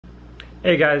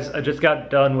Hey guys, I just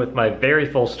got done with my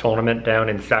very first tournament down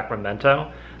in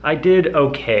Sacramento. I did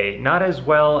okay, not as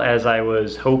well as I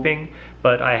was hoping,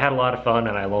 but I had a lot of fun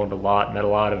and I learned a lot, met a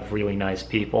lot of really nice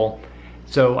people.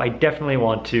 So I definitely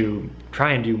want to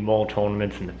try and do more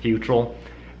tournaments in the future.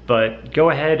 But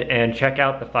go ahead and check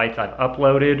out the fights I've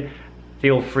uploaded.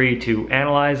 Feel free to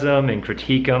analyze them and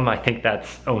critique them. I think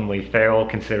that's only fair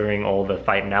considering all the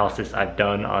fight analysis I've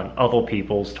done on other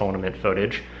people's tournament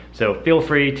footage. So feel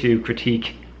free to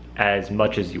critique as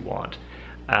much as you want.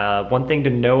 One thing to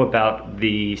know about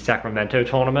the Sacramento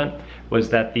tournament was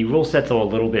that the rule sets are a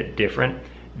little bit different.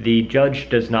 The judge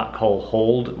does not call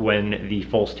hold when the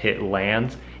first hit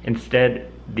lands. Instead,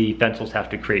 the fencers have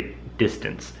to create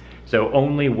distance. So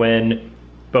only when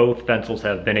both fencers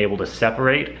have been able to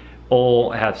separate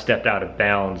or have stepped out of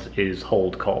bounds is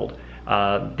hold called.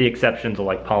 The exceptions are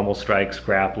like pommel strikes,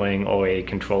 grappling, or a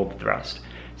controlled thrust.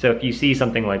 So if you see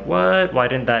something like, what, why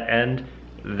didn't that end?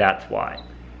 That's why.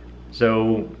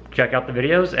 So check out the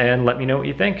videos and let me know what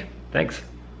you think. Thanks.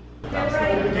 Fighters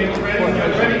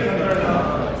ready?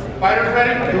 Fighters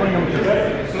ready?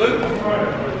 Salute.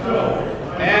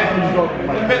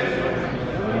 And hit.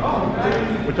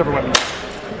 Whichever way.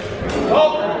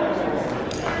 Oh!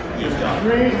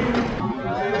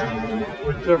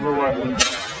 Whichever way.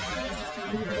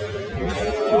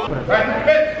 Right,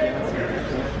 hit.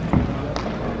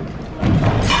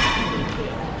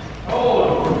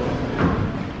 Oh!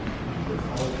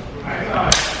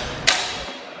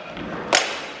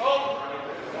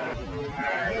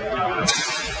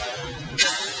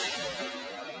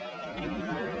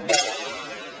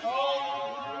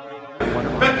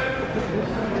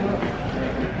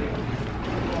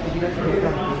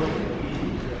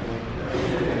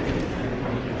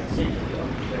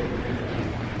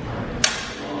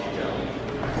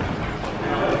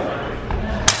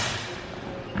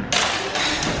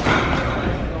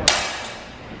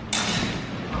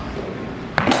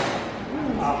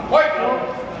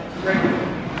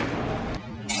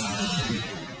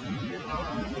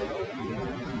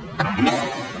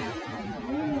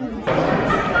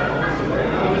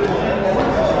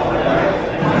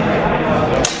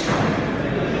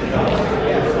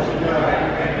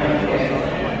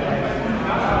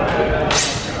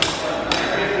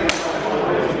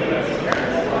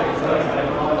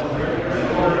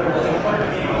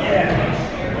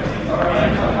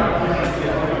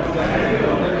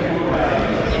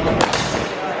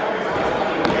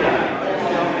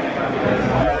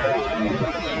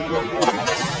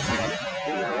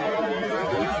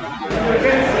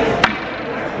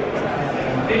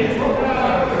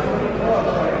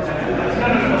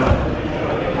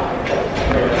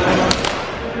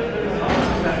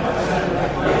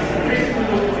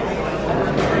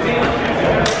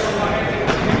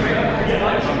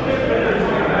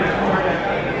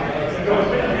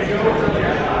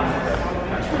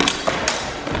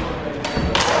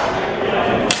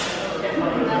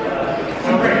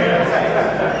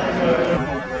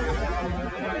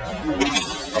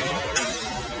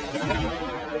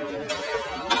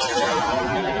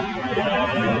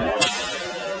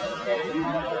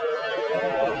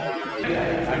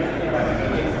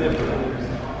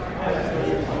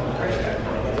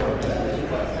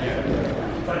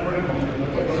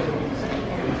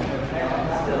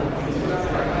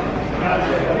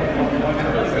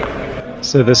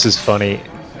 So this is funny.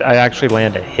 I actually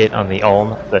land a hit on the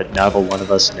arm, but neither one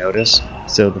of us noticed.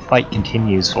 So the fight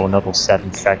continues for another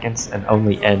 7 seconds and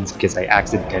only ends because I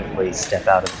accidentally step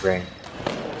out of the ring.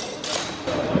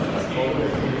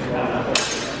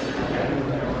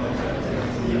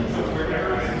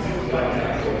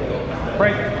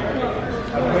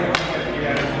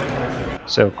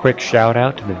 So quick shout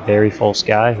out to the very first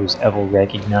guy who's ever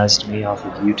recognized me off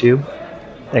of YouTube.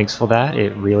 Thanks for that,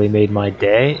 it really made my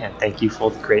day, and thank you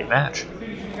for the great match.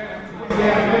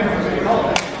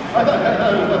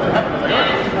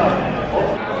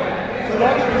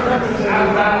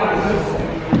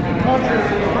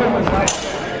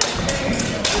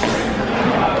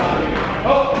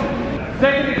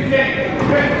 Second exchange.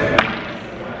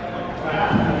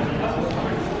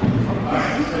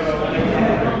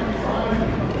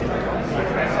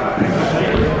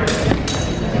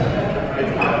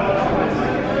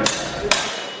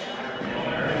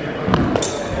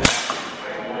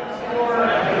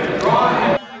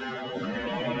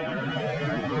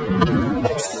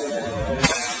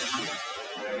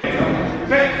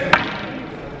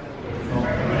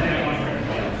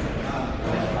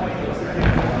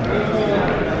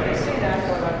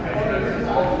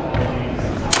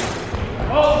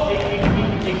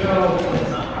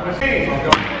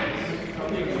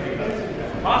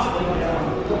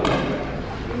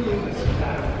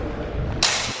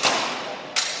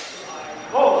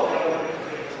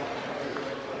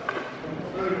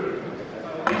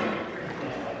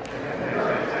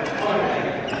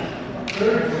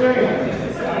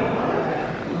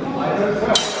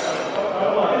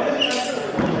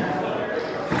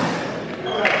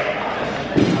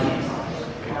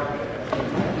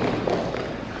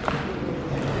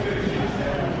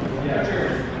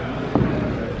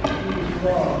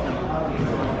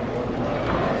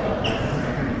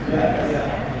 Back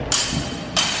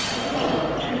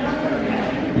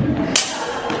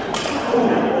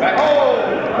home.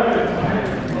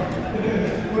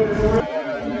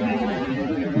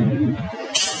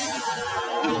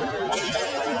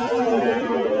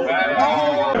 Back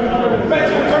home.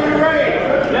 Fechtschule, turn your ready.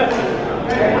 Yes.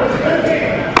 15.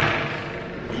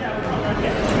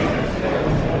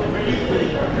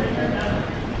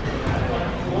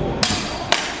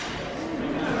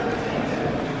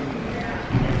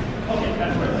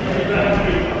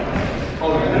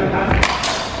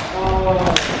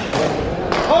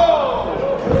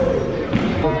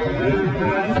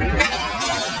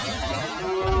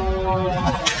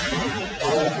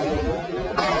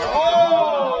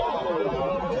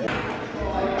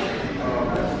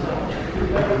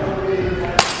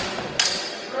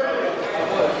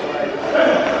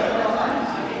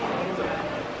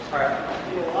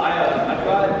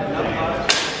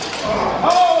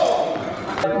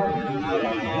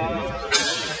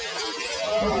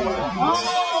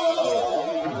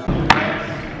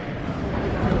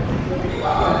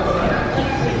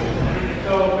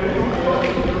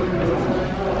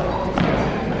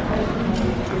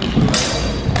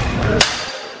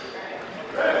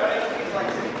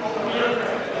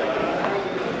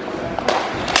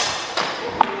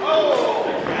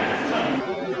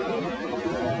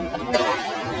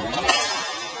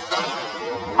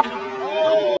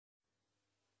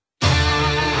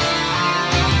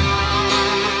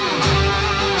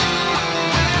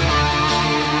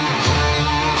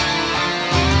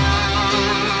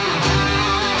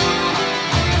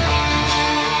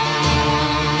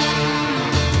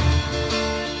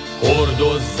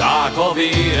 Hordozzák a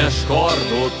véres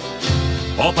kardot,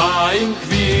 apáink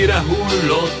vére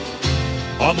hullott,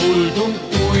 a múltunk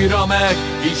újra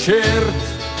megkísért.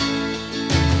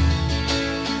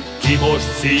 Ki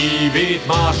most szívét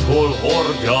máshol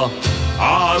hordja,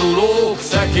 árulók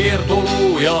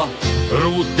szekértolója,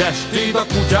 rút testét a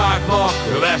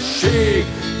kutyáknak vessék.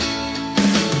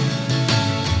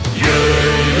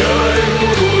 Jöjj, jöjj,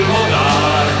 Turul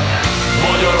madár,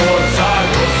 Magyarország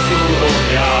rosszul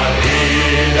jár.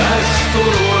 Édes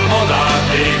Turul madár,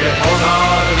 téged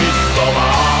hazád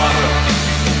visszavár.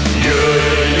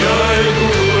 Jöjj, jöjj,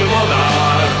 Turul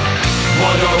madár,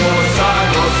 Magyarország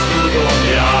rosszul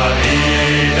jár.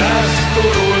 Édes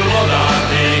Turul madár,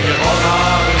 téged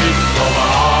hazád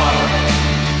visszavár.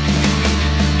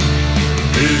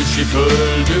 Ősi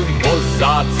földünk,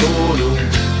 hozzád szólunk,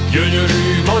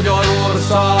 gyönyörű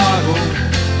Magyarországunk.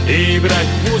 Ébredj,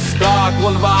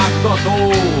 pusztákon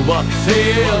vágtató vad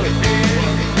szél.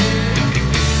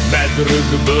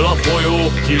 Medrökből a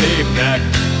folyók kilépnek,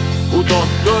 utat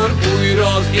tör újra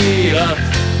az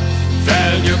élet.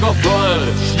 Felnyög a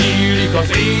föld, s nyílik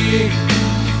az ég.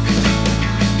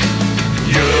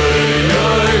 Jöjj,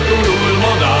 jöjj, Turul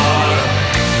madár,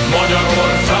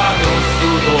 Magyarország rossz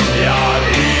úton jár.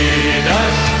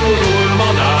 Édes Turul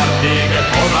madár, téged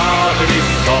hazád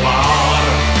visszavár.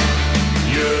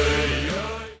 Jöjj,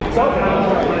 jöjj.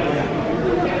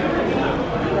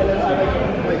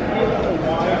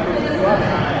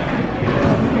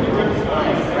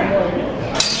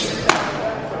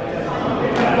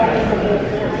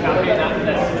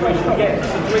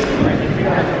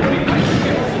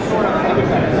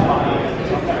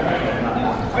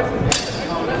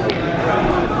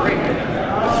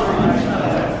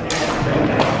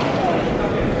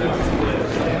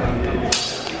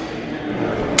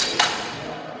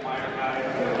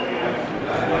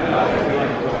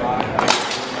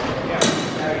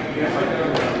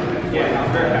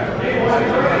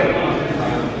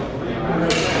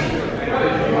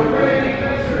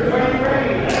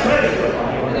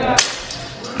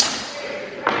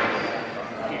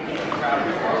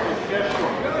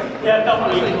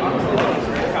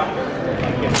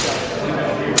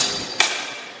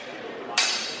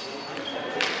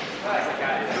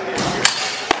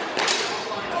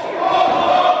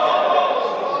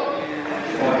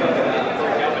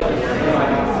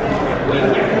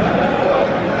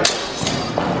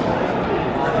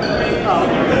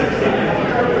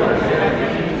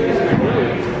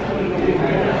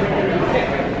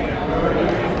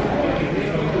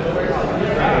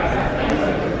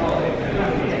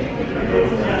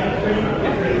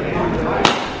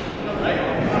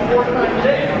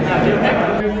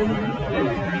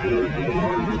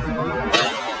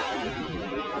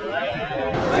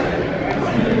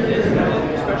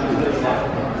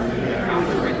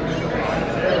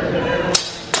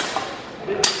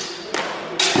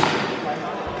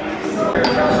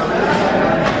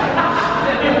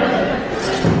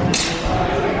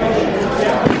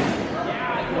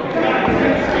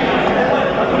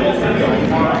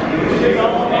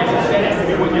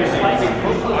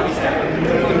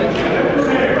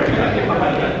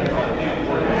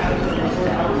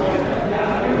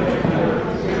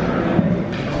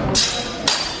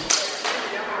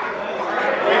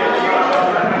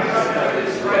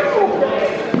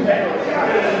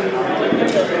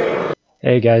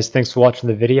 Hey guys, thanks for watching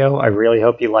the video. I really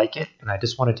hope you like it, and I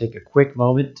just want to take a quick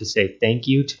moment to say thank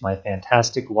you to my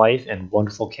fantastic wife and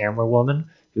wonderful camera woman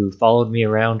who followed me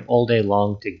around all day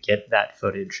long to get that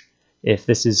footage. If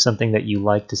this is something that you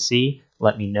like to see,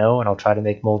 let me know and I'll try to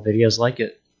make more videos like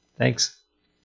it. Thanks.